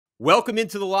Welcome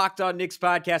into the Locked On Knicks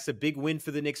podcast. A big win for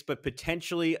the Knicks, but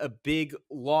potentially a big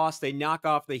loss. They knock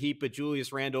off the Heat, but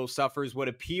Julius Randle suffers what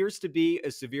appears to be a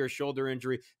severe shoulder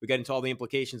injury. We get into all the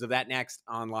implications of that next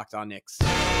on Locked On Knicks.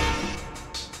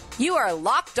 You are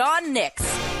Locked On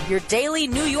Knicks, your daily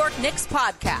New York Knicks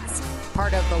podcast.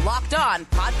 Part of the Locked On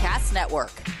Podcast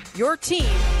Network. Your team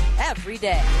every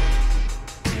day.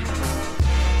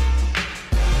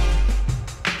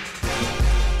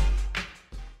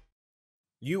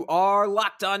 You are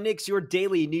Locked On Knicks, your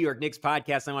daily New York Knicks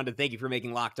podcast. I wanted to thank you for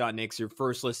making Locked On Knicks your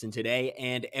first listen today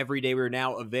and every day. We're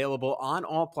now available on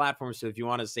all platforms. So if you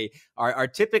want to see our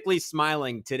typically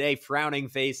smiling, today frowning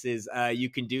faces, you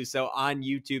can do so on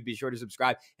YouTube. Be sure to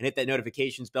subscribe and hit that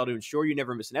notifications bell to ensure you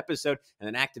never miss an episode, and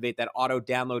then activate that auto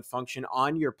download function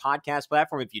on your podcast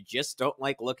platform if you just don't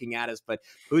like looking at us. But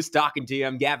who's talking to you?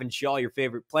 I'm Gavin Shaw, your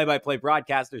favorite play-by-play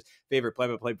broadcaster's favorite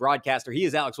play-by-play broadcaster. He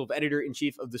is Alex Wolf,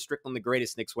 editor-in-chief of the Strickland, the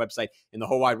greatest Knicks website in the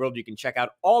whole wide world. You can check out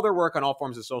all their work on all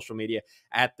forms of social media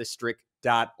at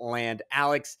thestrick.land.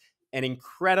 Alex, an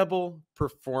incredible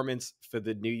performance for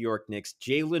the New York Knicks.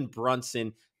 Jalen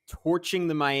Brunson torching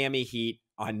the Miami Heat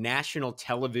on national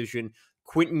television.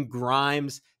 Quentin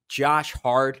Grimes, Josh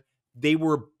Hart, they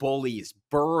were bullies,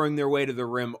 burrowing their way to the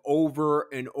rim over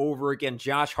and over again.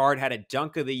 Josh Hart had a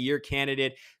dunk of the year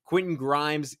candidate. Quentin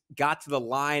Grimes got to the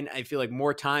line, I feel like,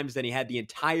 more times than he had the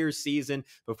entire season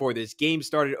before this game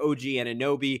started. OG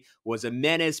Anunoby was a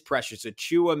menace. Precious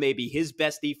Achiuwa, maybe his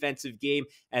best defensive game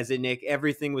as a Knick.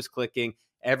 Everything was clicking.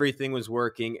 Everything was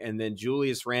working. And then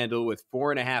Julius Randle, with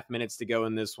 4.5 minutes to go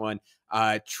in this one,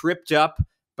 tripped up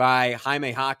by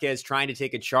Jaime Jaquez, trying to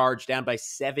take a charge, down by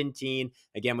 17,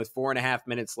 again with 4.5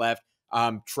 minutes left.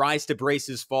 Tries to brace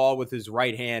his fall with his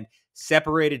right hand,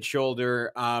 separated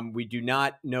shoulder. We do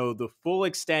not know the full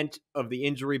extent of the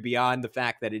injury beyond the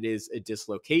fact that it is a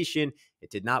dislocation. It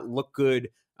did not look good.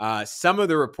 Some of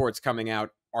the reports coming out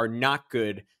are not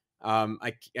good.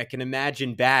 I can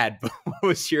imagine bad, but what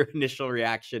was your initial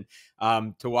reaction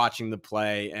to watching the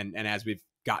play and as we've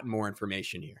gotten more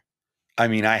information here? I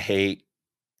mean, I hate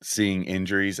seeing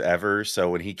injuries ever. So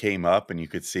when he came up and you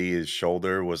could see his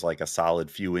shoulder was like a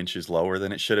solid few inches lower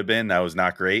than it should have been, that was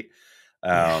not great.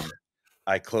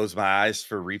 I closed my eyes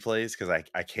for replays because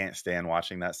I can't stand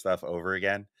watching that stuff over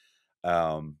again.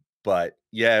 But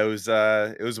yeah, it was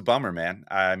a bummer, man.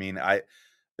 I mean,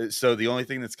 so the only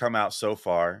thing that's come out so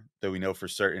far that we know for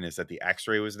certain is that the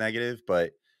X-ray was negative,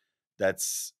 but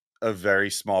that's a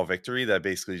very small victory. That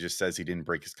basically just says he didn't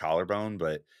break his collarbone,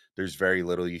 but there's very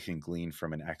little you can glean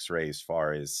from an X-ray as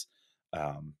far as,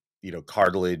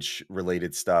 cartilage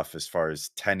related stuff, as far as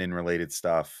tendon related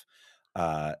stuff.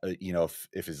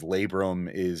 If his labrum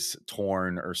is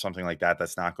torn or something like that,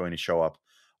 that's not going to show up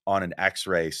on an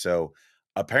X-ray. So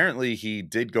apparently he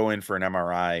did go in for an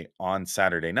MRI on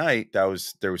Saturday night. There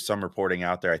was some reporting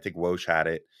out there. I think Woj had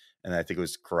it, and I think it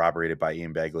was corroborated by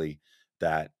Ian Begley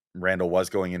that Randle was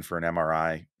going in for an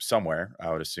MRI somewhere. I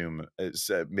would assume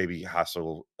it's maybe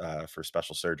hospital for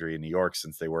special surgery in New York,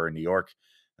 since they were in New York,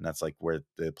 and that's like where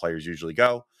the players usually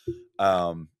go.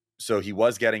 So he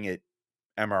was getting it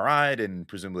MRI'd, and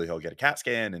presumably he'll get a CAT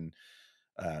scan and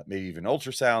maybe even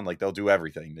ultrasound. Like, they'll do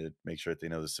everything to make sure that they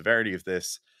know the severity of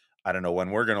this. I don't know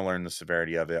when we're going to learn the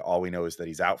severity of it. All we know is that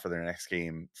he's out for their next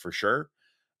game for sure.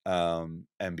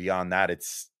 And beyond that,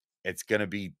 it's going to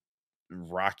be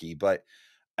rocky. But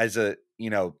as I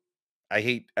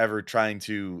hate ever trying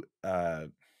to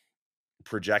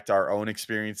project our own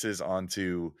experiences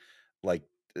onto like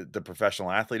the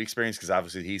professional athlete experience, because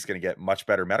obviously he's going to get much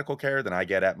better medical care than I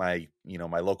get at my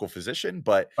local physician.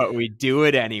 But we do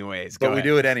it anyways. We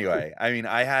do it anyway. I mean,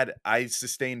 I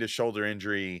sustained a shoulder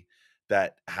injury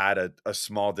that had a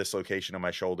small dislocation on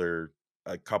my shoulder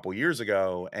a couple years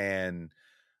ago, and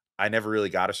I never really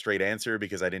got a straight answer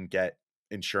because I didn't get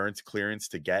insurance clearance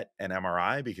to get an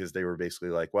MRI, because they were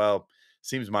basically like, well,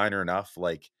 seems minor enough.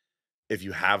 Like, if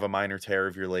you have a minor tear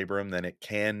of your labrum, then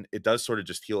it does sort of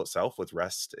just heal itself with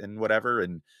rest and whatever.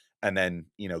 And then,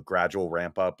 gradual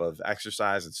ramp up of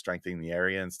exercise and strengthening the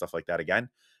area and stuff like that again,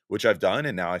 which I've done.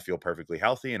 And now I feel perfectly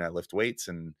healthy, and I lift weights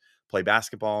and play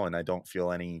basketball, and I don't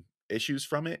feel any issues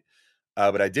from it.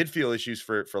 But I did feel issues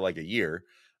for like a year,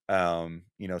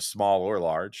 small or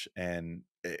large. And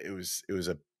it was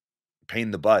a pain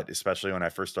in the butt, especially when I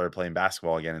first started playing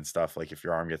basketball again and stuff. Like, if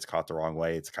your arm gets caught the wrong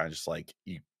way, it's kind of just like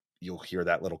you'll hear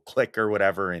that little click or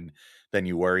whatever, and then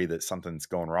you worry that something's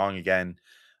going wrong again.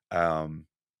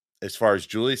 As far as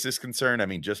Julius is concerned, I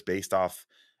mean, just based off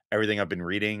everything I've been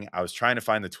reading, I was trying to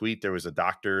find the tweet. There was a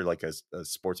doctor, like a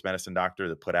sports medicine doctor,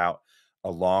 that put out a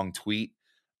long tweet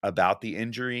about the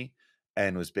injury.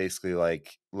 and was basically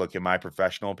like, look, in my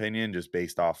professional opinion, just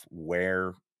based off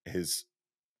where his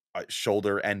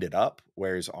shoulder ended up,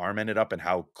 where his arm ended up, and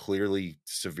how clearly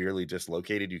severely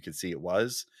dislocated you could see it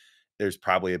was, there's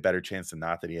probably a better chance than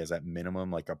not that he has at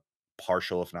minimum like a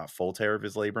partial, if not full tear of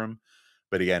his labrum.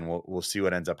 But again, we'll see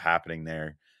what ends up happening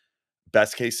there.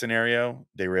 Best case scenario,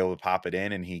 they were able to pop it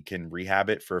in and he can rehab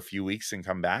it for a few weeks and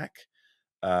come back.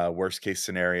 Worst case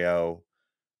scenario,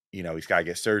 he's got to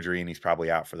get surgery and he's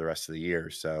probably out for the rest of the year.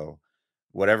 So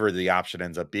whatever the option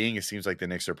ends up being, it seems like the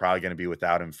Knicks are probably going to be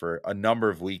without him for a number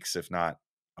of weeks, if not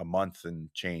a month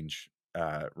and change,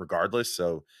 regardless.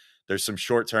 So there's some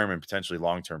short-term and potentially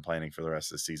long-term planning for the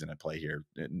rest of the season at play here,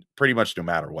 pretty much no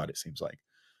matter what, it seems like.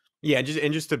 Yeah,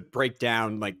 and just to break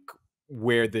down like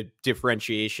where the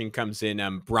differentiation comes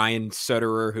in, Brian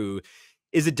Sutterer, who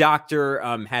is a doctor,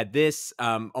 had this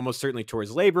almost certainly tore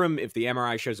his labrum. If the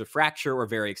MRI shows a fracture or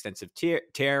very extensive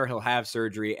tear, he'll have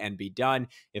surgery and be done.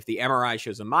 If the MRI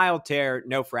shows a mild tear,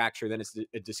 no fracture, then it's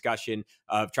a discussion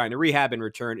of trying to rehab and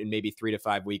return in maybe 3 to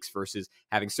 5 weeks versus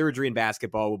having surgery. In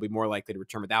basketball will be more likely to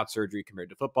return without surgery compared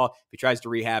to football. If he tries to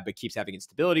rehab but keeps having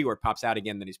instability or pops out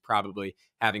again, then he's probably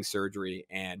having surgery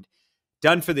and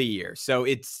done for the year. So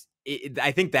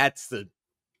I think that's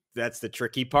the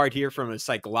tricky part here from a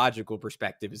psychological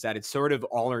perspective, is that it's sort of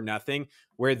all or nothing,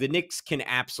 where the Knicks can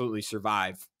absolutely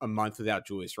survive a month without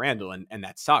Julius Randle, and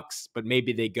that sucks. But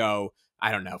maybe they go,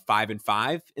 I don't know,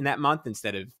 5-5 in that month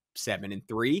instead of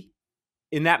 7-3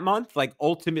 in that month. Like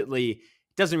ultimately,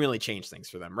 it doesn't really change things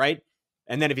for them, right?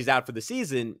 And then if he's out for the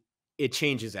season, it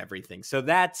changes everything. So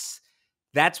that's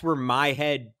where my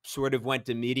head sort of went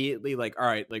immediately. Like, all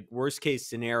right, like worst case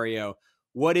scenario,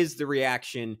 what is the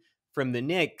reaction from the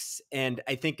Knicks? And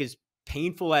I think as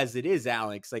painful as it is,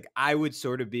 Alex, like I would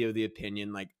sort of be of the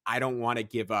opinion, like I don't want to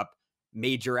give up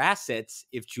major assets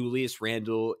if Julius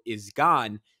Randle is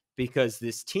gone, because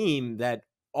this team that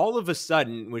all of a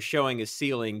sudden was showing a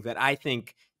ceiling that I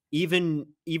think even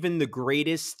the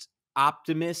greatest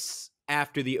optimists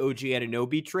after the OG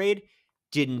Anunoby trade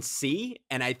didn't see.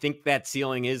 And I think that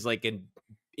ceiling is like an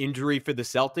injury for the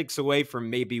Celtics away from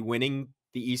maybe winning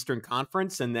the Eastern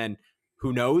Conference, and then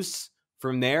who knows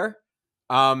from there.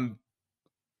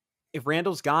 If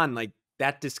Randall's gone, like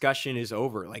that discussion is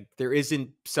over. Like there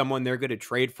isn't someone they're going to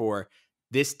trade for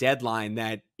this deadline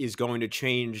that is going to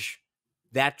change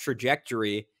that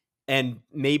trajectory. And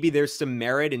maybe there's some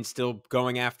merit in still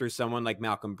going after someone like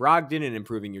Malcolm Brogdon and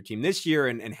improving your team this year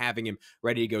and having him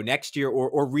ready to go next year,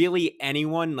 or really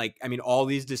anyone. Like, I mean, all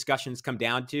these discussions come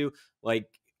down to like,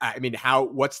 I mean,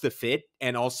 what's the fit?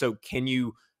 And also,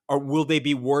 or will they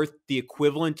be worth the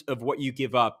equivalent of what you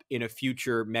give up in a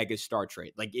future mega star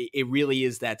trade? Like it really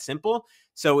is that simple.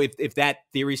 So if that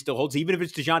theory still holds, even if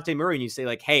it's DeJounte Murray and you say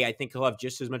like, hey, I think he'll have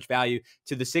just as much value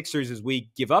to the Sixers as we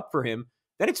give up for him,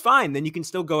 then it's fine. Then you can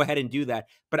still go ahead and do that.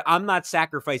 But I'm not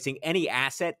sacrificing any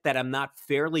asset that I'm not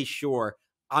fairly sure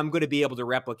I'm going to be able to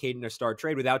replicate in a star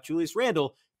trade without Julius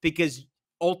Randle, because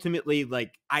ultimately,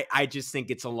 like, I just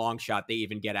think it's a long shot they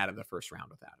even get out of the first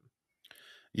round without him.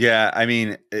 Yeah, I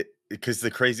mean, because the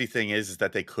crazy thing is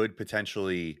that they could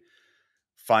potentially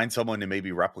find someone to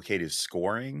maybe replicate his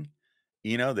scoring.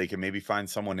 They can maybe find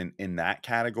someone in that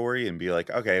category and be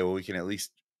like, okay, well, we can at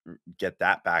least get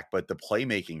that back. But the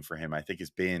playmaking for him, I think,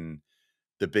 has been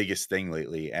the biggest thing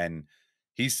lately. And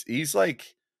he's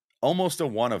like almost a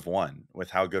one of one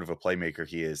with how good of a playmaker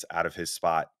he is out of his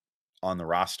spot on the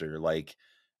roster. Like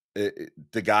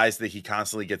the guys that he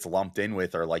constantly gets lumped in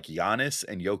with are like Giannis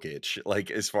and Jokic, like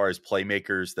as far as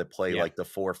playmakers that play like the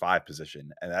 4 or 5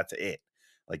 position. And that's it.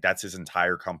 Like that's his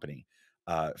entire company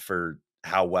for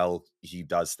how well he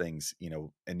does things,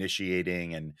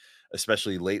 initiating and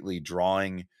especially lately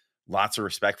drawing lots of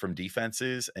respect from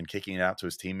defenses and kicking it out to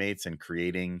his teammates and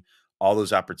creating all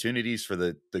those opportunities for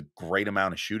the great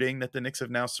amount of shooting that the Knicks have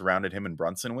now surrounded him and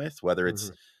Brunson with, whether it's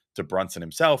to Brunson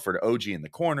himself or to OG in the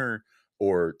corner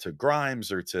or to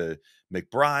Grimes or to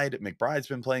McBride. McBride's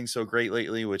been playing so great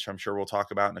lately, which I'm sure we'll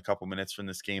talk about in a couple minutes from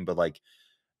this game. But like,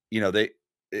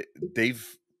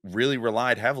 they've really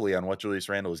relied heavily on what Julius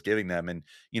Randle is giving them. And,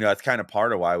 that's kind of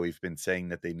part of why we've been saying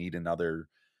that they need another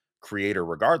creator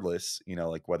regardless,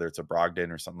 like whether it's a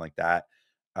Brogdon or something like that.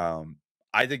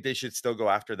 I think they should still go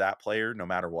after that player no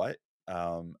matter what.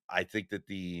 I think that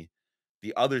the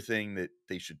other thing that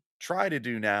they should try to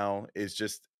do now is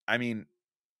just, I mean,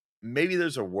 maybe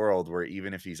there's a world where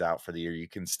even if he's out for the year, you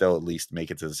can still at least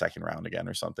make it to the second round again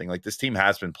or something. Like this team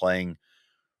has been playing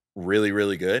really,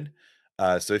 really good.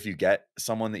 So if you get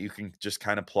someone that you can just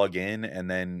kind of plug in and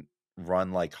then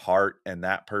run like Hart and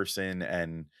that person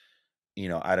and,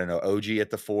 I don't know, OG at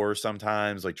the 4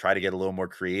 sometimes, like try to get a little more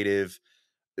creative.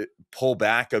 pull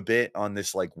back a bit on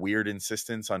this like weird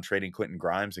insistence on trading Quentin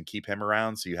Grimes and keep him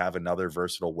around, so you have another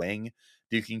versatile wing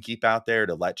that you can keep out there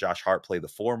to let Josh Hart play the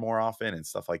 4 more often and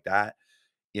stuff like that.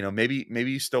 Maybe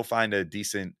you still find a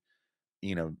decent,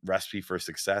 recipe for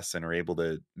success and are able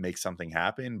to make something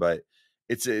happen, but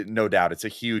no doubt it's a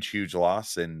huge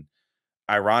loss. And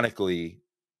ironically,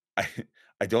 I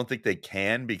I don't think they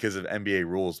can because of NBA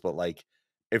rules, but like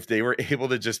if they were able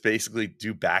to just basically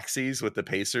do backsies with the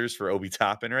Pacers for Obi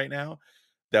Toppin right now,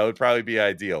 that would probably be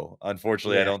ideal.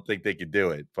 Unfortunately, I Yeah. don't think they could do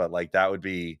it, but like that would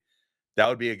be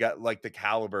a guy like the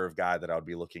caliber of guy that I would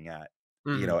be looking at,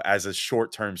 Mhm. as a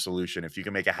short-term solution. If you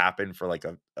can make it happen for like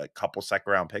a couple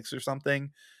second round picks or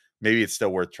something, maybe it's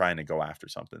still worth trying to go after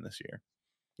something this year.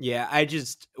 Yeah,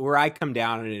 where I come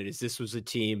down on it is this was a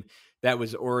team that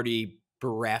was already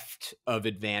bereft of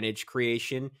advantage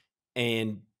creation.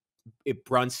 And if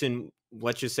Brunson,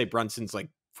 let's just say Brunson's like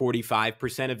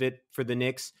 45% of it for the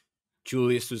Knicks.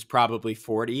 Julius was probably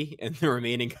 40, and the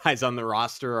remaining guys on the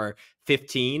roster are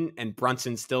 15, and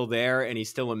Brunson's still there, and he's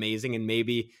still amazing. And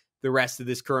maybe the rest of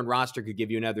this current roster could give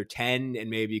you another 10, and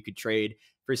maybe you could trade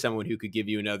for someone who could give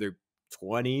you another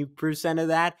 20% of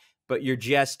that. But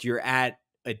you're at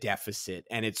a deficit,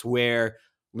 and it's where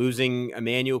losing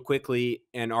Emmanuel quickly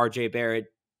and RJ Barrett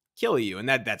kill you. And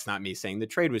that's not me saying the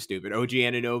trade was stupid. OG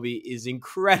Anunoby is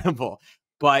incredible,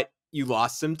 but you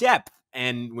lost some depth.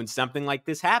 And when something like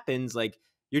this happens, like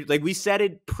we said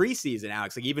it preseason,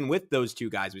 Alex, like even with those two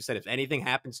guys, we said if anything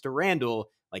happens to Randle,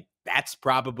 like that's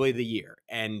probably the year.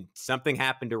 And something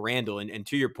happened to Randle. And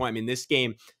to your point, I mean, this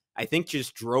game, I think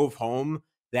just drove home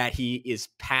that he is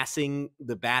passing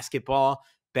the basketball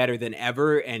better than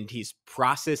ever, and he's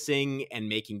processing and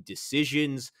making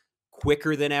decisions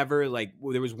quicker than ever. Like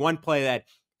there was one play that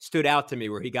stood out to me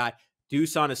where he got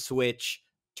Deuce on a switch,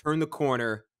 turned the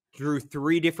corner, drew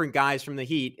 3 different guys from the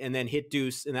Heat, and then hit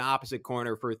Deuce in the opposite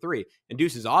corner for a 3. And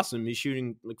Deuce is awesome. He's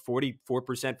shooting like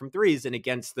 44% from threes, and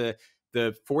against the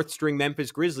 4th string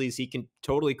Memphis Grizzlies, he can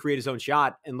totally create his own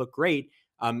shot and look great.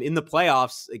 In the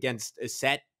playoffs against a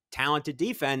set talented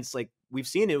defense, like we've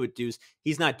seen it with Deuce,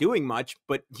 he's not doing much,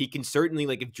 but he can certainly,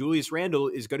 like if Julius Randle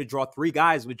is going to draw 3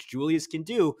 guys, which Julius can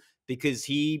do, because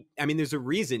there's a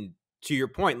reason, to your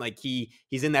point, like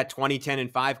he's in that 20, 10,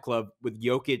 and 5 club with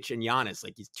Jokic and Giannis.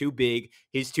 Like he's too big,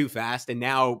 he's too fast, and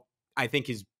now I think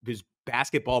his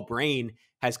basketball brain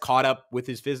has caught up with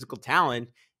his physical talent,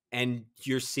 and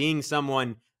you're seeing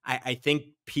someone I think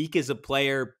peak as a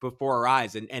player before our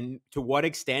eyes. And to what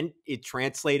extent it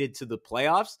translated to the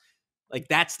playoffs, like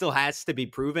that still has to be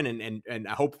proven, and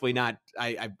hopefully not.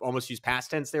 I almost used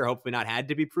past tense there. Hopefully not had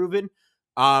to be proven.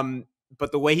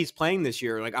 But the way he's playing this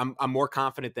year, like I'm more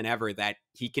confident than ever that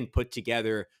he can put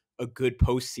together a good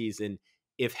postseason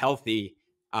if healthy.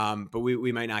 But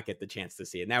we might not get the chance to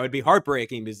see it. And that would be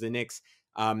heartbreaking because the Knicks,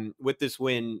 with this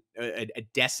win, a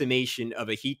decimation of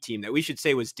a Heat team that we should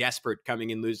say was desperate coming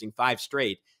in losing 5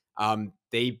 straight.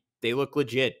 They look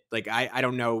legit. Like I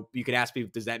don't know. You could ask me,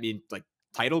 does that mean like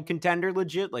title contender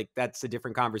legit? Like that's a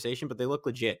different conversation, but they look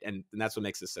legit, and that's what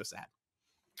makes this so sad.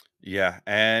 Yeah,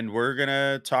 and we're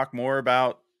gonna talk more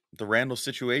about the Randall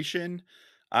situation,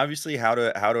 obviously how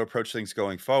to approach things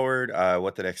going forward,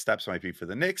 what the next steps might be for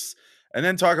the Knicks, and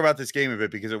then talk about this game a bit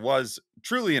because it was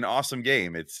truly an awesome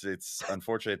game. It's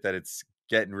unfortunate that it's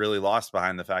getting really lost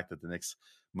behind the fact that the Knicks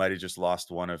might have just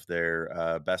lost one of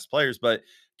their best players. But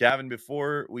Gavin,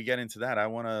 before we get into that, I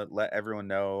want to let everyone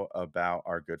know about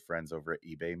our good friends over at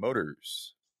eBay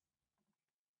Motors.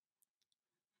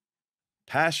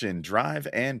 Passion, drive,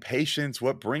 and patience.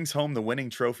 What brings home the winning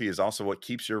trophy is also what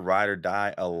keeps your ride or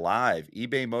die alive.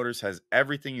 eBay Motors has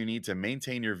everything you need to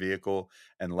maintain your vehicle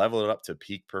and level it up to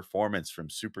peak performance, from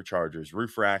superchargers,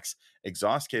 roof racks,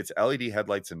 exhaust kits, LED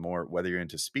headlights, and more. Whether you're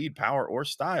into speed, power, or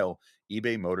style,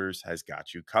 eBay Motors has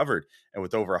got you covered. And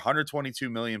with over 122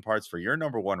 million parts for your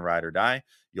number one ride or die,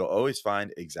 you'll always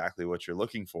find exactly what you're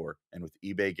looking for. And with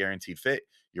eBay Guaranteed Fit,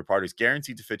 your part is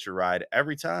guaranteed to fit your ride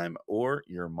every time or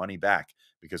your money back.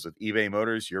 Because with eBay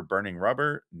Motors, you're burning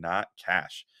rubber, not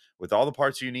cash. With all the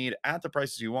parts you need at the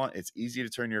prices you want, it's easy to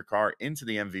turn your car into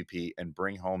the MVP and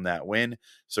bring home that win.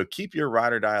 So keep your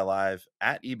ride or die alive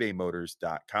at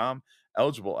ebaymotors.com.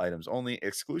 Eligible items only.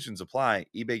 Exclusions apply.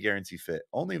 eBay Guarantee Fit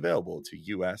only available to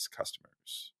U.S.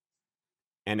 customers.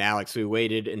 And Alex, we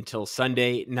waited until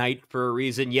Sunday night for a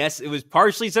reason. Yes, it was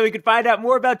partially so we could find out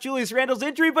more about Julius Randle's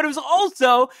injury, but it was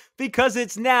also because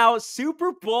it's now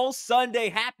Super Bowl Sunday.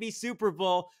 Happy Super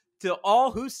Bowl to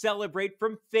all who celebrate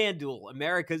from FanDuel,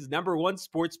 America's #1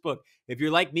 sports book. If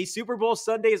you're like me, Super Bowl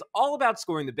Sunday is all about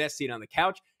scoring the best seat on the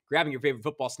couch, grabbing your favorite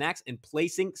football snacks, and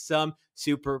placing some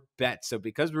super bets. So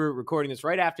because we're recording this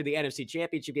right after the NFC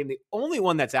Championship game, the only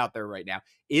one that's out there right now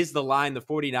is the line. The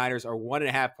 49ers are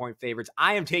 1.5 point favorites.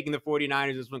 I am taking the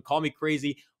 49ers this one. Call me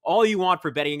crazy all you want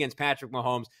for betting against Patrick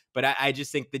Mahomes, but I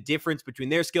just think the difference between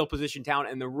their skill position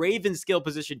talent and the Ravens skill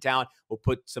position talent will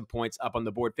put some points up on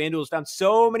the board. FanDuel has found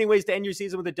so many ways to end your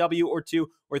season with a W or 2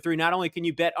 or 3. Not only can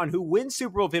you bet on who wins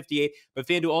Super Bowl 58, but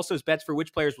FanDuel also has bets for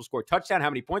which players will score touchdown, how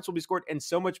many points will be scored, and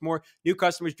so much more. New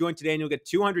customers join today and you'll get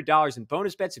 $200 in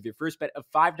bonus bets if your first bet of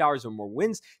 $5 or more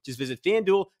wins. Just visit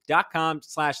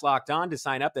FanDuel.com/lockedon to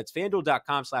sign up. That's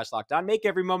FanDuel.com/lockedon. Make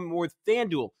every moment more with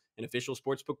FanDuel, an official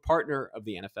sportsbook partner of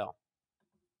the NFL.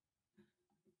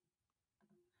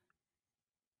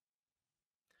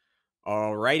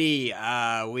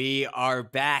 Alrighty, we are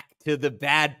back to the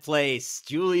bad place.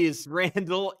 Julius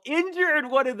Randle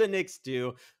injured. What did the Knicks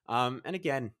do? And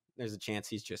again, there's a chance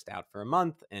he's just out for a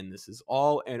month, and this is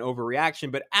all an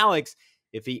overreaction. But Alex,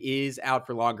 if he is out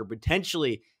for longer,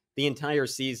 potentially the entire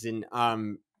season,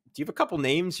 do you have a couple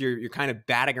names you're kind of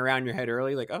batting around your head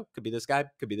early, like, oh, could be this guy,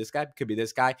 could be this guy, could be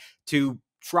this guy, to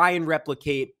try and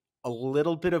replicate a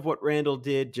little bit of what Randle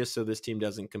did, just so this team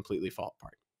doesn't completely fall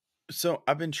apart? So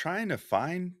I've been trying to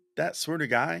find that sort of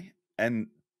guy, and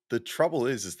the trouble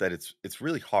is that it's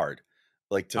really hard,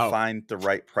 like, to find the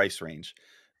right price range,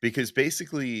 because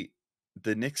basically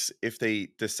the Knicks, if they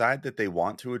decide that they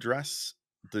want to address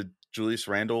the Julius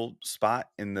Randle spot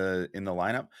in the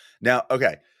lineup. Now,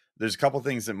 okay, there's a couple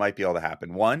things that might be able to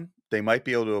happen. One, they might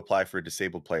be able to apply for a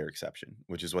disabled player exception,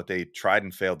 which is what they tried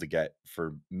and failed to get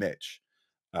for Mitch.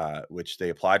 Which they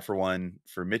applied for one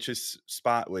for Mitch's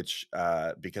spot, which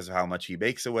because of how much he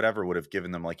makes or whatever, would have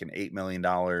given them like an $8 million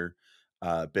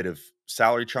bit of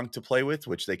salary chunk to play with,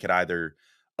 which they could either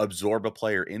absorb a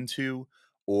player into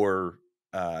or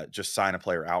just sign a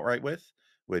player outright with,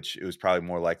 which it was probably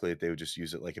more likely that they would just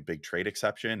use it like a big trade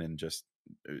exception and just,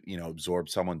 absorb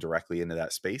someone directly into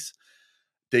that space.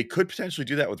 They could potentially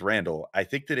do that with Randle. I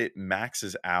think that it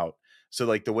maxes out. So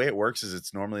like the way it works is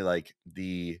it's normally like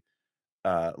the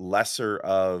lesser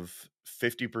of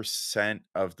 50%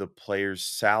 of the player's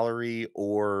salary,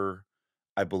 or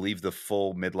I believe the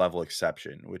full mid-level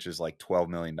exception, which is like $12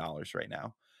 million right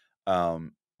now.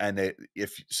 And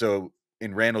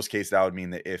in Randle's case, that would mean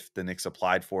that if the Knicks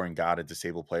applied for and got a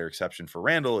disabled player exception for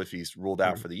Randle, if he's ruled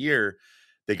out for the year,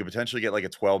 they could potentially get like a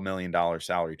 $12 million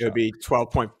salary. It would be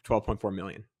 12.4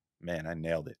 million. Man, I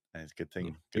nailed it. It's a good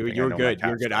thing. You were good. You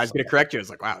were good. I was going to correct you. I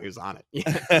was like, wow, he was on it.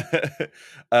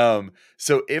 Yeah.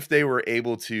 So if they were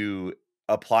able to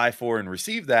apply for and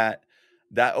receive that,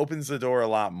 that opens the door a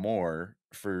lot more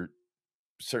for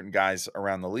certain guys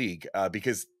around the league.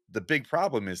 Because the big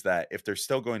problem is that if they're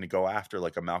still going to go after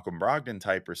like a Malcolm Brogdon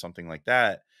type or something like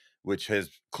that, which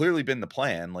has clearly been the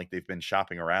plan, like they've been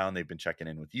shopping around, they've been checking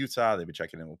in with Utah, they've been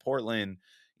checking in with Portland,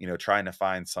 trying to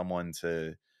find someone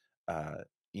to,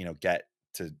 get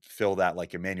to fill that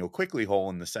like Emmanuel Quickley hole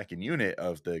in the second unit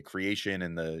of the creation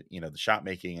and the shot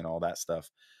making and all that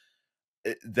stuff.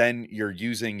 Then you're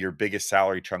using your biggest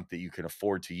salary chunk that you can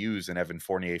afford to use in Evan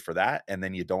Fournier for that. And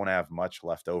then you don't have much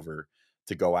left over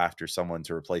to go after someone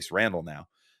to replace Randle now.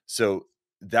 So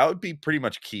that would be pretty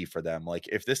much key for them. Like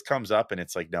if this comes up and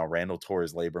it's like, now Randle tore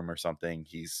his labrum or something,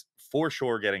 he's for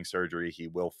sure getting surgery, he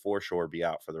will for sure be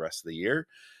out for the rest of the year,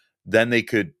 then they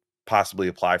could possibly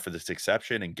apply for this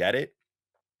exception and get it,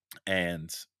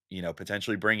 and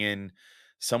potentially bring in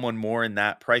someone more in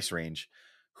that price range.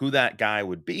 Who that guy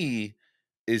would be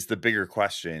is the bigger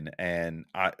question. And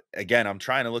I'm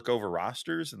trying to look over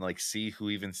rosters and like see who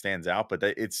even stands out, but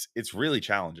it's really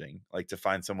challenging, like to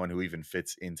find someone who even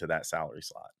fits into that salary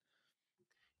slot.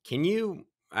 Can you,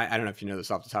 I don't know if you know this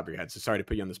off the top of your head, so sorry to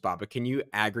put you on the spot, but can you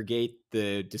aggregate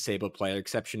the disabled player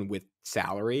exception with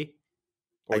salary?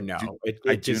 Or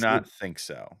I do not think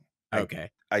so. Okay.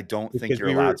 I don't think you're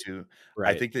allowed to.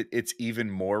 Right. I think that it's even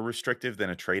more restrictive than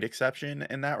a trade exception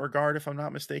in that regard, if I'm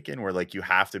not mistaken, where like you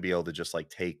have to be able to just like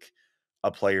take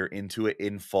a player into it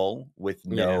in full with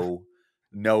no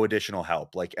additional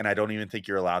help. Like, and I don't even think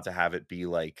you're allowed to have it be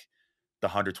like the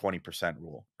 120%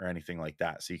 rule or anything like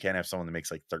that. So you can't have someone that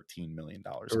makes like $13 million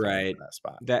right in that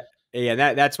spot.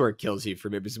 That's where it kills you for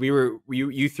me, because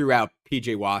you threw out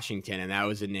PJ Washington, and that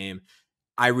was a name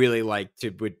I really like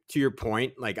to your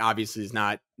point, like obviously is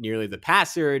not nearly the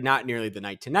passer, not nearly the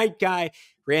night-to-night guy.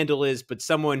 Randle is, but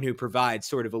someone who provides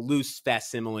sort of a loose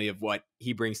facsimile of what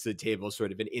he brings to the table,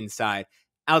 sort of an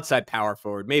outside power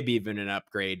forward, maybe even an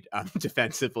upgrade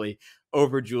defensively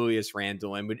over Julius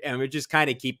Randle, and would just kind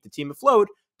of keep the team afloat.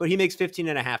 But he makes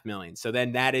 $15.5 million. So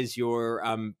then that is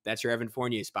that's your Evan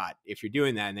Fournier spot if you're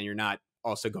doing that, and then you're not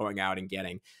also going out and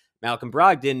getting Malcolm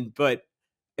Brogdon. But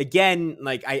again,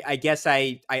 like I guess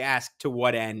I ask, to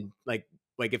what end? Like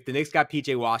if the Knicks got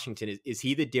PJ Washington, is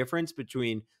he the difference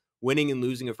between winning and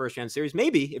losing a first round series?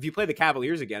 Maybe. If you play the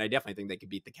Cavaliers again, I definitely think they could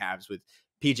beat the Cavs with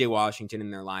PJ Washington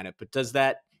in their lineup. But does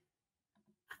that?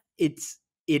 It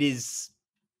is.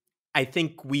 I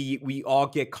think we all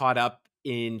get caught up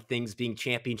in things being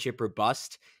championship or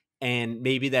bust, and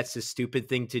maybe that's a stupid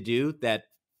thing to do. That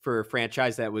for a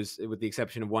franchise that was, with the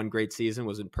exception of one great season,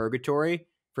 was in purgatory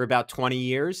for about 20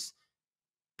 years.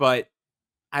 But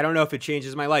I don't know if it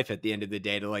changes my life at the end of the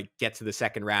day to like get to the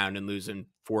second round and losing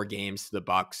 4 games to the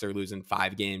Bucks or losing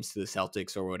 5 games to the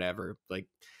Celtics or whatever. Like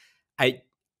I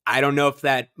I don't know if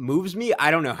that moves me.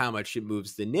 I don't know how much it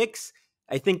moves the Knicks.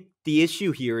 I think the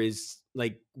issue here is,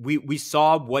 like, we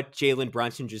saw what Jalen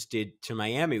Brunson just did to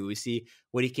Miami. We see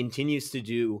what he continues to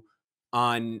do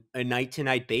on a night to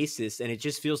night basis, and it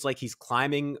just feels like he's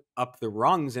climbing up the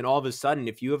rungs. And all of a sudden,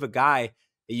 if you have a guy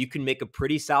that you can make a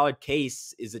pretty solid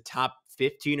case is a top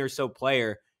 15 or so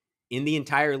player in the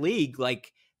entire league,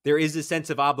 like, there is a sense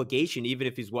of obligation, even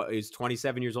if he's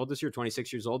 27 years old this year,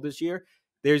 26 years old this year.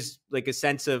 There's like a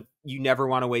sense of, you never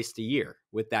want to waste a year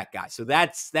with that guy. So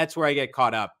that's where I get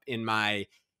caught up in my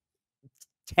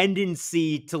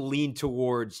tendency to lean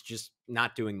towards just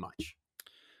not doing much.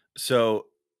 So,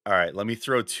 all right, let me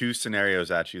throw 2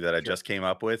 scenarios at you that I Sure. just came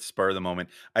up with, spur of the moment.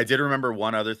 I did remember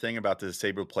one other thing about the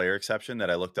disabled player exception that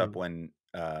I looked up when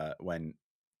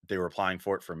they were applying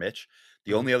for it for Mitch.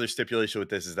 The Mhm. only other stipulation with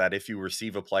this is that if you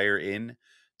receive a player in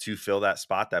to fill that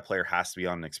spot, that player has to be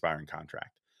on an expiring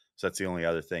contract. So that's the only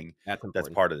other thing That's that's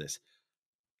important. part of this.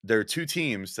 There are 2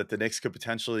 teams that the Knicks could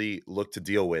potentially look to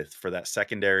deal with for that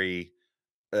secondary,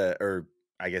 or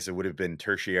I guess it would have been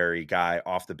tertiary guy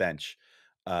off the bench,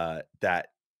 that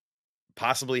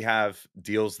possibly have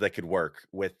deals that could work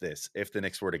with this if the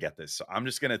Knicks were to get this. So I'm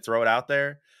just going to throw it out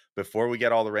there before we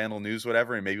get all the Randle news,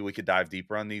 whatever, and maybe we could dive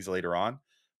deeper on these later on.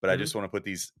 But I just Mhm. want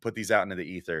to put these out into the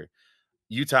ether.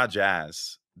 Utah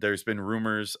Jazz. There's been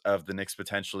rumors of the Knicks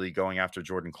potentially going after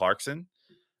Jordan Clarkson.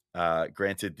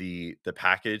 Granted, the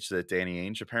package that Danny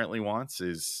Ainge apparently wants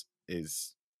is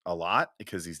a lot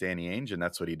because he's Danny Ainge and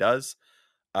that's what he does.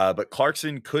 But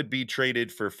Clarkson could be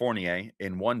traded for Fournier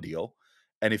in one deal.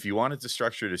 And if you wanted to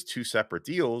structure it as 2 separate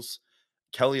deals,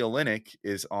 Kelly Olynyk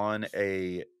is on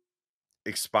a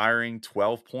expiring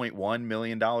 $12.1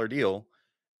 million deal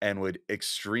and would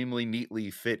extremely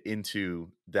neatly fit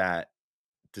into that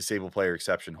disabled player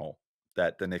exception hole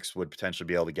that the Knicks would potentially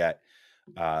be able to get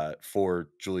for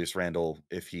Julius Randle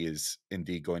if he is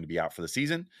indeed going to be out for the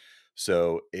season.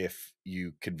 So if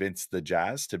you convince the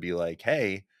Jazz to be like,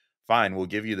 hey, fine, we'll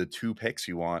give you the 2 picks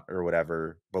you want or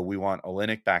whatever, but we want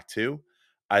Olynyk back too.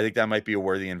 I think that might be a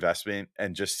worthy investment,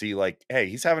 and just see like, hey,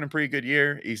 he's having a pretty good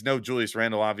year. He's no Julius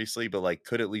Randle, obviously, but like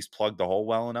could at least plug the hole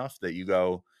well enough that you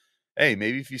go, hey,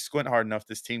 maybe if you squint hard enough,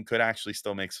 this team could actually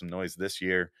still make some noise this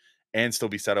year and still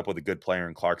be set up with a good player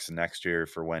in Clarkson next year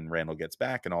for when Randall gets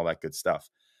back and all that good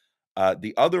stuff.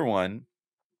 The other one,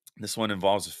 this one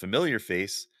involves a familiar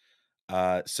face.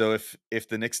 So if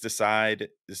the Knicks decide,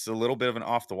 this is a little bit of an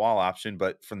off the wall option,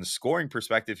 but from the scoring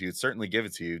perspective, he would certainly give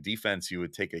it to you. Defense, you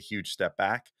would take a huge step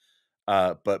back.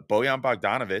 But Bojan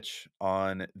Bogdanovic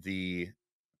on the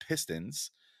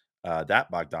Pistons, that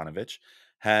Bogdanovic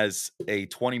has a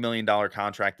 $20 million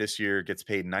contract this year, gets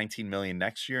paid $19 million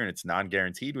next year, and it's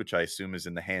non-guaranteed, which I assume is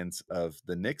in the hands of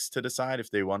the Knicks to decide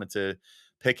if they wanted to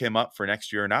pick him up for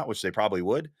next year or not, which they probably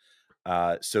would.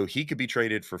 So he could be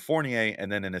traded for Fournier.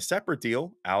 And then in a separate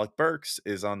deal, Alec Burks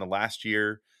is on the last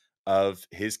year of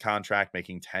his contract,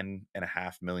 making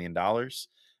 $10.5 million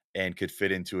and could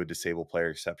fit into a disabled player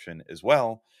exception as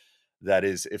well. That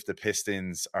is, if the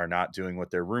Pistons are not doing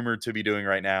what they're rumored to be doing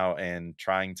right now and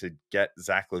trying to get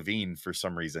Zach LaVine for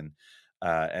some reason,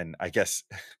 and I guess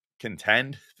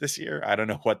contend this year. I don't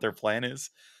know what their plan is,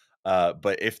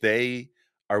 but if they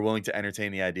are willing to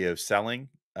entertain the idea of selling,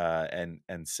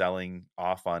 and selling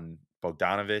off on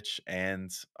Bogdanovic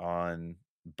and on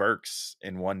Burks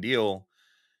in one deal,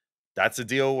 that's a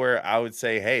deal where I would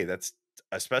say, hey, that's,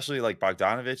 especially like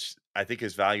Bogdanovic, I think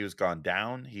his value has gone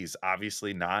down. He's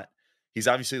obviously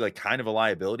like kind of a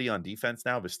liability on defense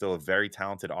now, but still a very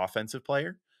talented offensive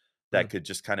player that Mm. could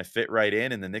just kind of fit right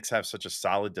in. And the Knicks have such a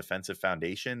solid defensive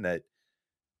foundation that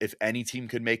if any team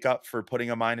could make up for putting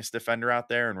a minus defender out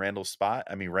there in Randall's spot,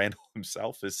 I mean, Randall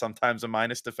himself is sometimes a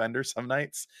minus defender some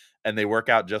nights, and they work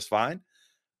out just fine.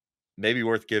 Maybe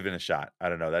worth giving a shot. I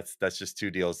don't know. That's just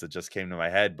 2 deals that just came to my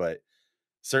head, but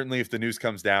certainly if the news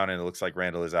comes down and it looks like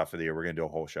Randall is out for the year, we're going to do a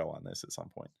whole show on this at some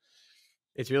point.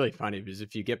 It's really funny because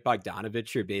if you get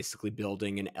Bogdanovic, you're basically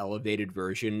building an elevated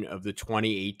version of the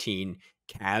 2018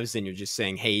 Cavs and you're just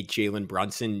saying, hey, Jalen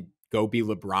Brunson, go be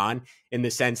LeBron, in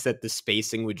the sense that the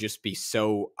spacing would just be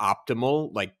so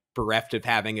optimal, like bereft of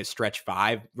having a stretch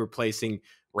five, replacing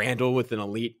Randle with an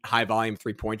elite high volume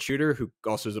 3-point shooter who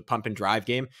also is a pump and drive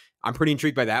game. I'm pretty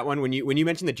intrigued by that one. When you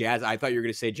mentioned the Jazz, I thought you were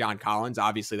going to say John Collins.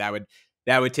 Obviously that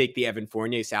would take the Evan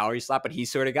Fournier salary slot, but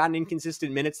he's sort of gotten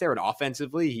inconsistent minutes there. And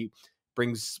offensively, he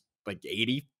brings like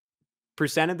 80%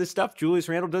 of the stuff Julius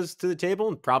Randle does to the table,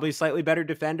 and probably a slightly better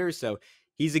defender. So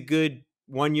he's a good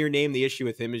 1-year name. The issue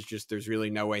with him is just there's really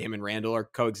no way him and Randle are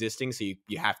coexisting. So you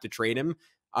have to trade him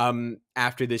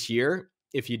after this year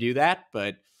if you do that.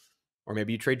 Or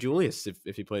maybe you trade Julius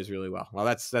if he plays really well. Well,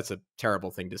 that's a terrible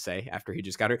thing to say after he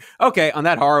just got hurt. Okay, on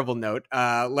that horrible note,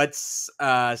 let's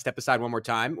step aside one more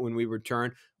time. When we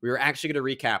return, we were actually going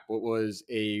to recap what was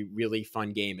a really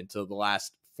fun game until the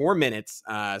last 4 minutes.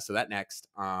 So that next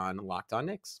on Locked On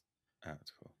Knicks. Oh,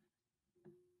 that's cool.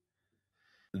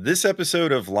 This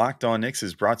episode of Locked On Knicks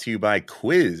is brought to you by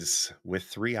Quiiiz with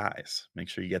 3 I's. Make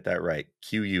sure you get that right.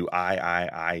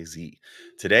 Quiiiz.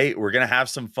 Today, we're going to have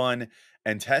some fun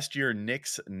and test your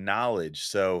Knicks knowledge.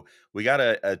 So we got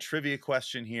a trivia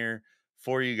question here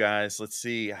for you guys. Let's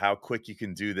see how quick you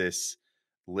can do this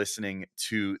listening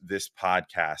to this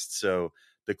podcast. So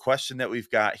the question that we've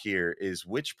got here is,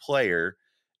 which player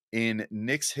in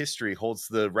Knicks history holds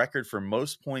the record for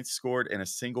most points scored in a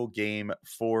single game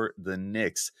for the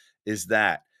Knicks? Is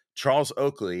that Charles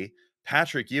Oakley,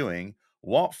 Patrick Ewing,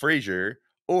 Walt Frazier,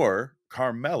 or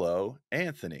Carmelo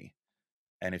Anthony?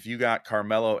 And if you got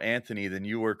Carmelo Anthony, then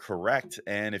you were correct.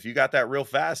 And if you got that real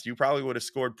fast, you probably would have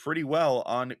scored pretty well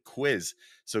on Quiiiz.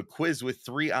 So Quiiiz with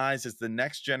 3 I's is the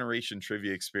next generation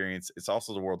trivia experience. It's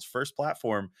also the world's first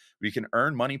platform where you can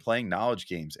earn money playing knowledge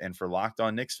games. And for Locked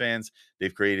On Knicks fans,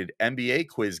 they've created NBA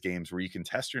quiz games where you can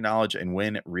test your knowledge and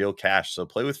win real cash. So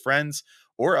play with friends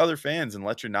or other fans and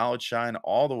let your knowledge shine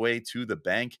all the way to the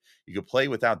bank. You can play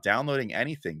without downloading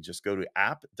anything. Just go to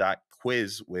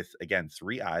app.quiiiz with, again,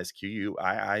 3 I's,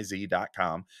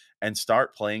 Quiiiz.com, and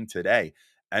start playing today.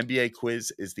 NBA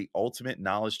Quiiiz is the ultimate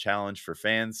knowledge challenge for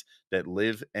fans that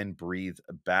live and breathe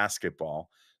basketball.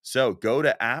 So go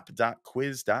to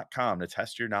app.quiiiz.com to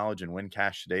test your knowledge and win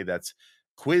cash today. That's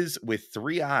Quiiiz with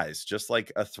 3 I's, just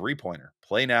like a 3-pointer.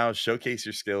 Play now, showcase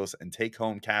your skills, and take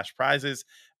home cash prizes.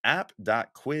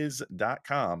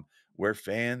 App.quiiiz.com, where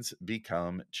fans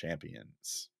become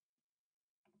champions.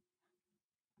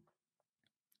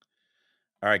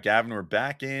 All right, Gavin, we're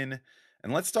back in,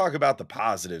 and let's talk about the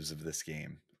positives of this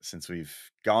game, since we've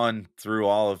gone through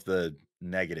all of the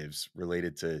negatives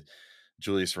related to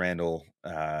Julius Randle,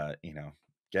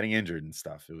 getting injured and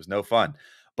stuff. It was no fun.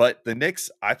 But the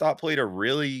Knicks, I thought, played a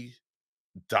really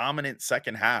dominant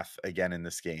second half again in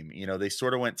this game. They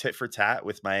sort of went tit for tat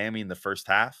with Miami in the first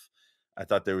half. I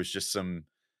thought there was just some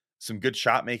good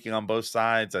shot making on both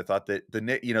sides. I thought that the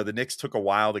Knicks took a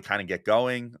while to kind of get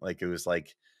going. Like, it was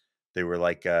like they were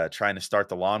trying to start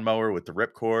the lawnmower with the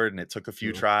ripcord, and it took a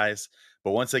few tries.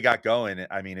 But once they got going,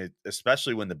 I mean,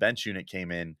 especially when the bench unit came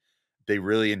in, they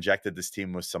really injected this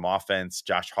team with some offense.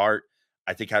 Josh Hart,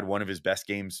 I think, had one of his best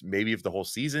games maybe of the whole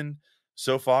season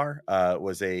so far.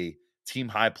 Was a team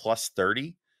high plus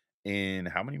 30 in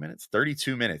how many minutes?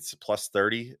 32 minutes, plus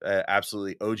 30.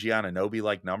 Absolutely OG Anunoby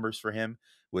like numbers for him,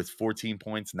 with 14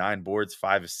 points, 9 boards,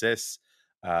 5 assists.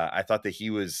 I thought that he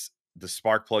was the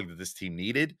spark plug that this team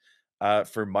needed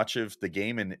for much of the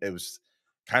game. And it was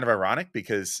kind of ironic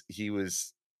because he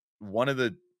was one of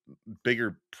the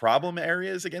bigger problem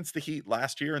areas against the Heat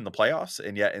last year in the playoffs.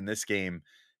 And yet in this game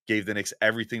gave the Knicks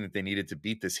everything that they needed to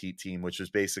beat this Heat team, which was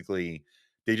basically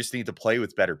they just need to play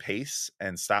with better pace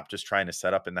and stop just trying to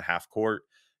set up in the half court,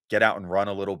 get out and run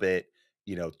a little bit,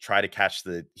 try to catch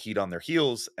the Heat on their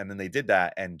heels. And then they did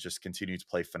that and just continued to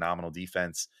play phenomenal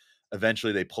defense.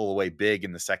 Eventually they pull away big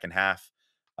in the second half.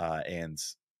 And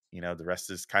the rest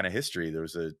is kind of history. There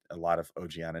was a lot of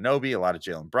OG Anunoby, a lot of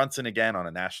Jalen Brunson again on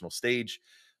a national stage,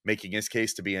 making his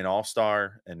case to be an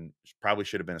all-star and probably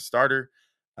should have been a starter.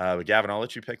 But Gavin, I'll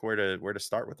let you pick where to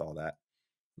start with all that.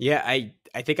 Yeah, I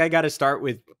think I got to start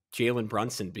with Jalen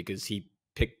Brunson because he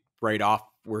picked right up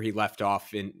where he left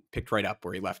off in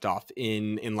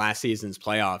last season's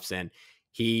playoffs, and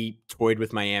he toyed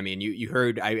with Miami. And you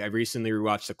heard I recently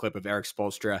rewatched a clip of Eric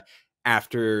Spoelstra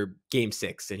after Game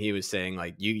 6, and he was saying,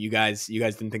 like, you guys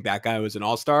didn't think that guy was an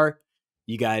all-star.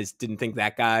 You guys didn't think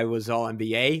that guy was all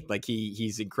NBA. Like,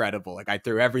 he's incredible. Like, I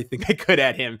threw everything I could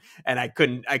at him, and I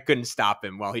couldn't stop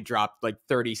him. While he dropped like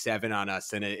 37 on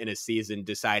us in a season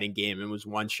deciding game and was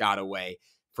one shot away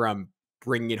from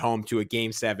bringing it home to a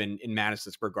Game 7 in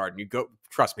Madison Square Garden.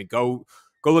 Trust me, go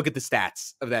look at the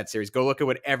stats of that series. Go look at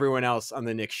what everyone else on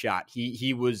the Knicks shot.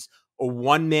 He was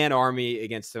one-man army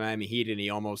against the Miami Heat, and he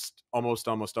almost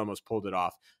pulled it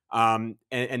off. And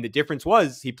the difference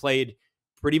was he played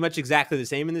pretty much exactly the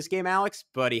same in this game, Alex,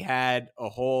 but he had a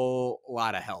whole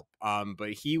lot of help.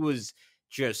 But he was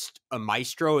just a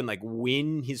maestro, and like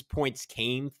when his points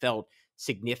came, felt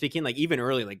significant. Like even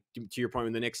early, like to your point,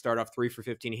 when the Knicks start off 3 for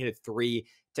 15, he hit a 3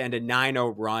 to end a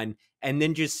 9-0 run, and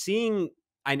then just seeing.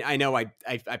 I know I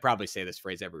probably say this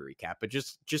phrase every recap, but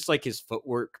just like his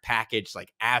footwork package,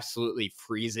 like absolutely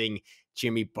freezing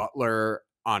Jimmy Butler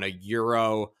on a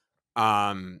Euro,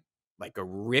 like a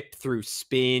rip through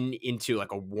spin into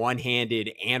like a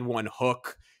one-handed and one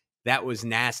hook. That was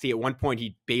nasty. At one point,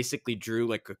 he basically drew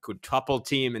like a quintuple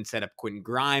team and set up Quentin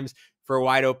Grimes for a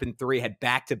wide open 3, had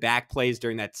back-to-back plays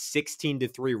during that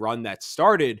 16-3 run that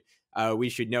started. We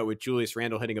should note with Julius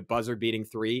Randle hitting a buzzer-beating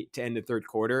 3 to end the third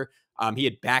quarter. He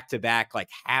had back-to-back like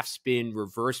half spin,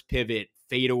 reverse pivot,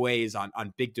 fadeaways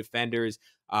on big defenders.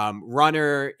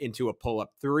 Runner into a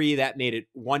pull-up 3 that made it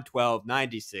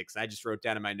 112-96. I just wrote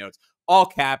down in my notes, all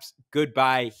caps,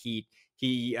 goodbye Heat.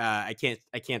 I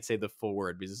can't say the full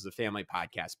word because this is a family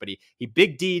podcast, but he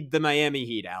big D'd the Miami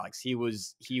Heat, Alex. He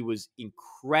was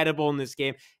incredible in this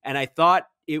game, and I thought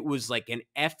it was like an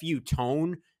FU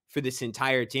tone for this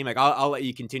entire team. Like I'll let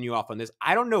you continue off on this.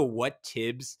 I don't know what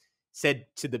Tibbs said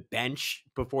to the bench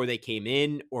before they came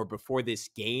in or before this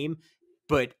game,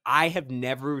 but I have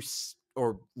never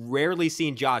or rarely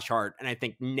seen Josh Hart, and I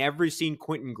think never seen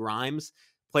Quentin Grimes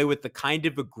play with the kind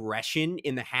of aggression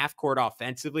in the half court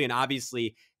offensively. And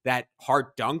obviously that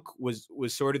Hart dunk was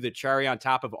sort of the cherry on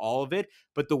top of all of it.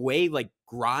 But the way like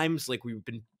Grimes, like we've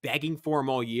been begging for him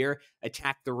all year,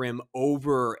 attacked the rim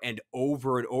over and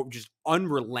over and over, just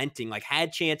unrelenting, like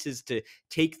had chances to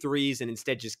take threes and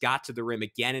instead just got to the rim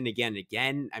again and again and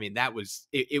again. I mean, that was,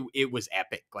 it was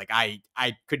epic. Like I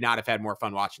could not have had more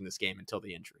fun watching this game until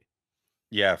the injury.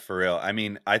 Yeah, for real. I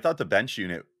mean, I thought the bench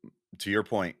unit, to your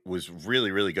point, was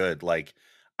really, really good. Like,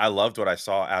 I loved what I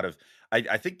saw out of.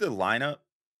 I think the lineup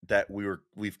that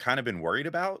we've kind of been worried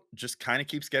about just kind of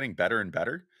keeps getting better and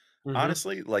better. Mm-hmm.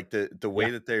 Honestly, like the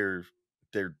way that their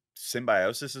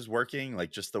symbiosis is working,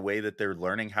 like just the way that they're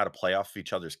learning how to play off of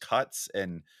each other's cuts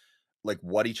and like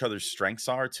what each other's strengths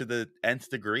are to the nth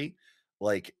degree.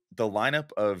 Like the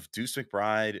lineup of Deuce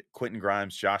McBride, Quentin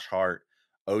Grimes, Josh Hart,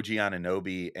 OG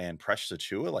Anunoby, and Precious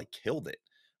Achua like killed it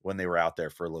when they were out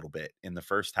there for a little bit in the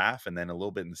first half and then a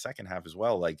little bit in the second half as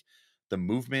well. Like the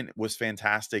movement was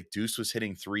fantastic. Deuce was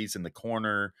hitting threes in the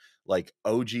corner. Like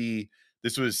OG,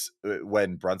 this was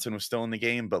when Brunson was still in the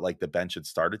game, but like the bench had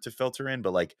started to filter in.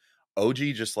 But like OG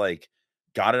just like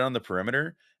got it on the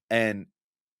perimeter and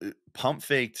pump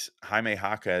faked Jaime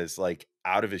Jaquez like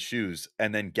out of his shoes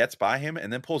and then gets by him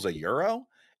and then pulls a Euro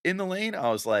in the lane.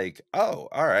 I was like, oh,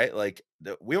 all right. Like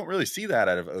we don't really see that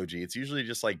out of OG. It's usually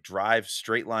just like drive,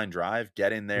 straight line drive,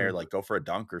 get in there, like go for a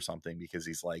dunk or something because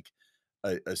he's like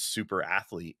a super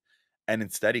athlete. And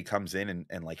instead he comes in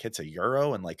and like hits a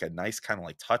Euro and like a nice kind of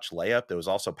like touch layup that was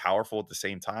also powerful at the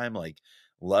same time. Like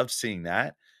loved seeing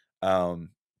that.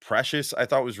 Precious, I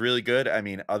thought was really good. I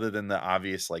mean, other than the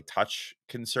obvious like touch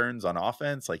concerns on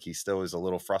offense, like he still is a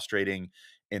little frustrating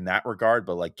in that regard,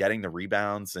 but like getting the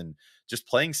rebounds and just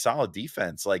playing solid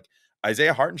defense. Like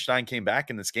Isaiah Hartenstein came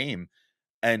back in this game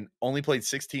and only played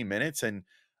 16 minutes. And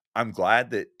I'm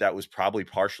glad that that was probably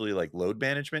partially like load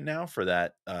management now for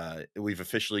that. We've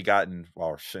officially gotten,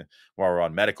 while we're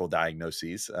on medical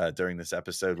diagnoses during this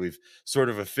episode, we've sort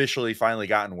of officially finally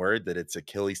gotten word that it's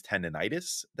Achilles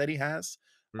tendonitis that he has.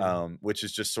 Which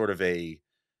is just sort of a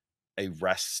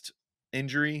rest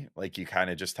injury. Like you kind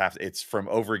of just have to, it's from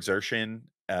overexertion,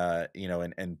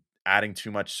 and adding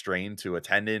too much strain to a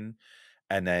tendon.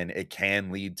 And then it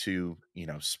can lead to,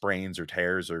 sprains or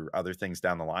tears or other things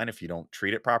down the line if you don't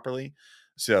treat it properly.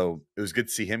 So it was good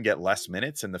to see him get less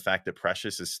minutes. And the fact that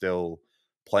Precious is still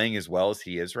playing as well as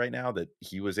he is right now, that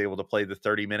he was able to play the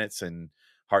 30 minutes and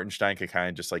Hartenstein could kind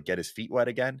of just like get his feet wet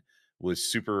again was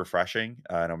super refreshing.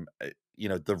 And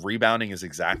the rebounding is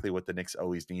exactly what the Knicks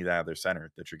always need out of their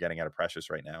center that you're getting out of Precious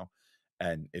right now.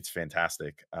 And it's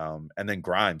fantastic. And then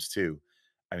Grimes too.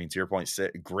 I mean, to your point,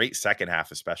 great second half,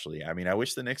 especially. I mean, I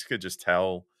wish the Knicks could just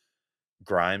tell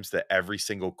Grimes that every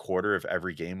single quarter of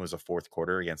every game was a fourth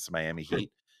quarter against the Miami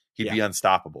Heat. He'd be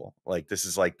unstoppable. Like this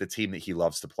is like the team that he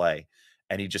loves to play.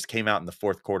 And he just came out in the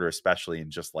fourth quarter, especially,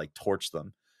 and just like torched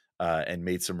them and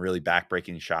made some really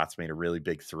backbreaking shots, made a really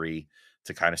big 3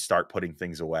 to kind of start putting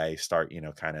things away, start,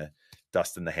 kind of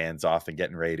dusting the hands off and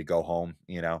getting ready to go home.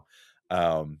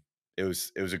 It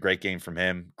was a great game from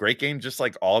him. Great game, just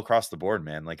like all across the board,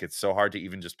 man. Like it's so hard to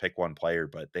even just pick one player,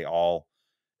 but it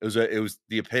was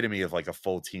the epitome of like a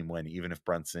full team win, even if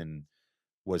Brunson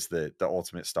was the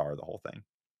ultimate star of the whole thing.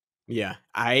 Yeah,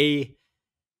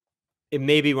 it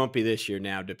maybe won't be this year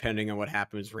now, depending on what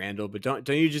happens with Randall. But don't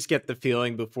you just get the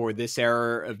feeling before this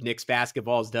era of Knicks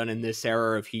basketball is done and this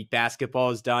era of Heat basketball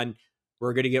is done,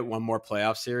 we're gonna get one more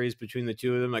playoff series between the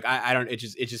two of them? Like I don't.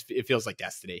 It feels like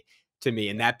destiny to me.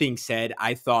 And that being said,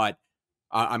 I thought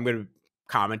I'm gonna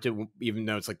comment it, even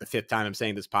though it's like the fifth time I'm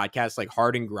saying this podcast. Like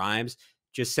Hart and Grimes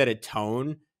just set a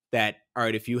tone that, all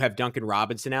right, if you have Duncan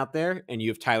Robinson out there and you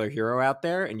have Tyler Hero out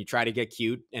there and you try to get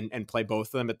cute and play both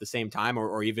of them at the same time,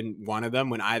 or even one of them,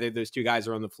 when either of those two guys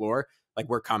are on the floor, like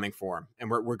we're coming for him and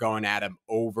we're going at him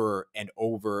over and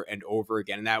over and over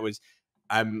again. And that was,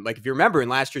 like, if you remember in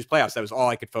last year's playoffs, that was all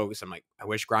I could focus on. Like, I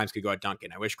wish Grimes could go at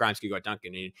Duncan. I wish Grimes could go at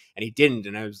Duncan. And he didn't.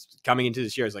 And I was coming into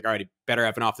this year, I was like, all right, he better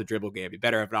have an off the dribble game. He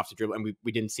better have an off the dribble. And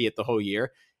we didn't see it the whole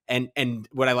year. And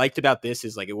what I liked about this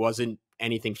is like it wasn't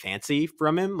anything fancy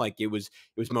from him. Like it was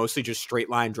mostly just straight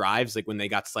line drives, like when they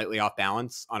got slightly off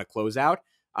balance on a closeout.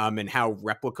 And how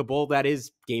replicable that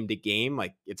is game to game.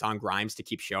 Like it's on Grimes to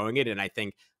keep showing it. And I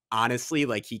think honestly,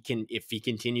 like if he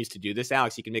continues to do this,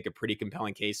 Alex, he can make a pretty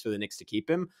compelling case for the Knicks to keep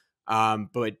him.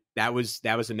 But that was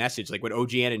a message, like what OG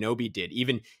Anunoby did.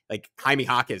 Even like Jaime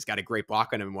Jaquez got a great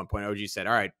block on him at one point. OG said,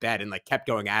 all right, bet, and like kept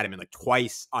going at him, and like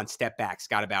twice on step backs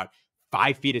got about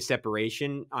 5 feet of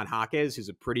separation on Jaquez, who's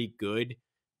a pretty good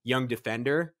young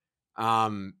defender.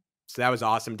 So that was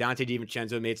awesome. Dante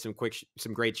DiVincenzo made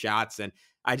some great shots. And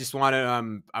I just want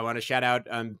to shout out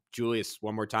Julius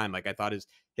one more time. Like I thought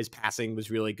his passing was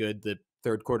really good. The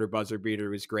third quarter buzzer beater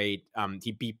was great.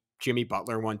 He beat Jimmy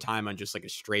Butler one time on just like a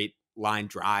straight line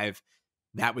drive.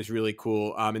 That was really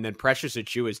cool. And then Precious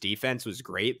Achiuwa's defense was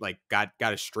great. Like got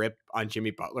a strip on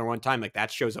Jimmy Butler one time. Like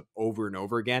that shows up over and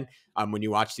over again. When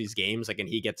you watch these games, like, and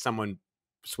he gets someone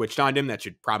switched on him that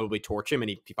should probably torch him, and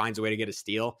he finds a way to get a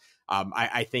steal.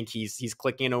 I think he's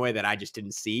clicking in a way that I just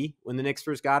didn't see when the Knicks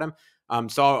first got him.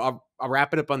 So I'll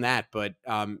wrap it up on that. But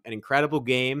an incredible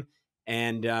game,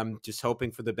 and just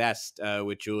hoping for the best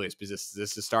with Julius, because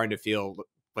this is starting to feel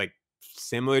like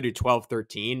similar to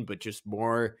 12-13, but just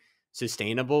more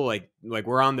sustainable. Like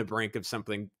we're on the brink of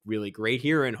something really great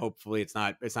here, and hopefully it's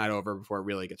not over before it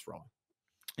really gets rolling.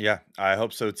 Yeah, I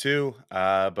hope so too.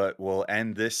 But we'll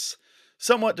end this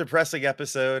somewhat depressing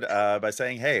episode by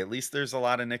saying, hey, at least there's a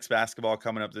lot of Knicks basketball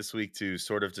coming up this week to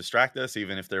sort of distract us,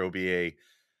 even if there will be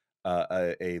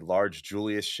a large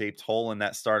Julius shaped hole in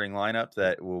that starting lineup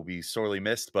that will be sorely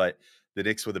missed. But the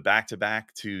Knicks with a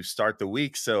back-to-back to start the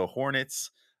week. So Hornets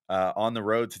on the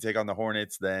road to take on the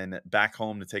Hornets, then back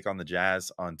home to take on the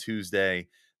Jazz on Tuesday,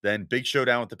 then big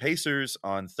showdown with the Pacers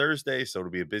on Thursday. So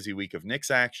it'll be a busy week of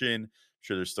Knicks action. I'm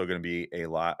sure there's still going to be a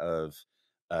lot of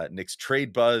Knicks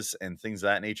trade buzz and things of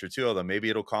that nature too, although maybe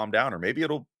it'll calm down or maybe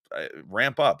it'll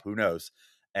ramp up. Who knows?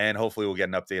 And hopefully we'll get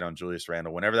an update on Julius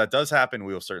Randle. Whenever that does happen,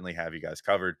 we will certainly have you guys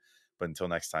covered. But until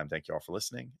next time, thank you all for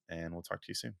listening, and we'll talk to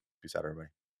you soon. Peace out, everybody.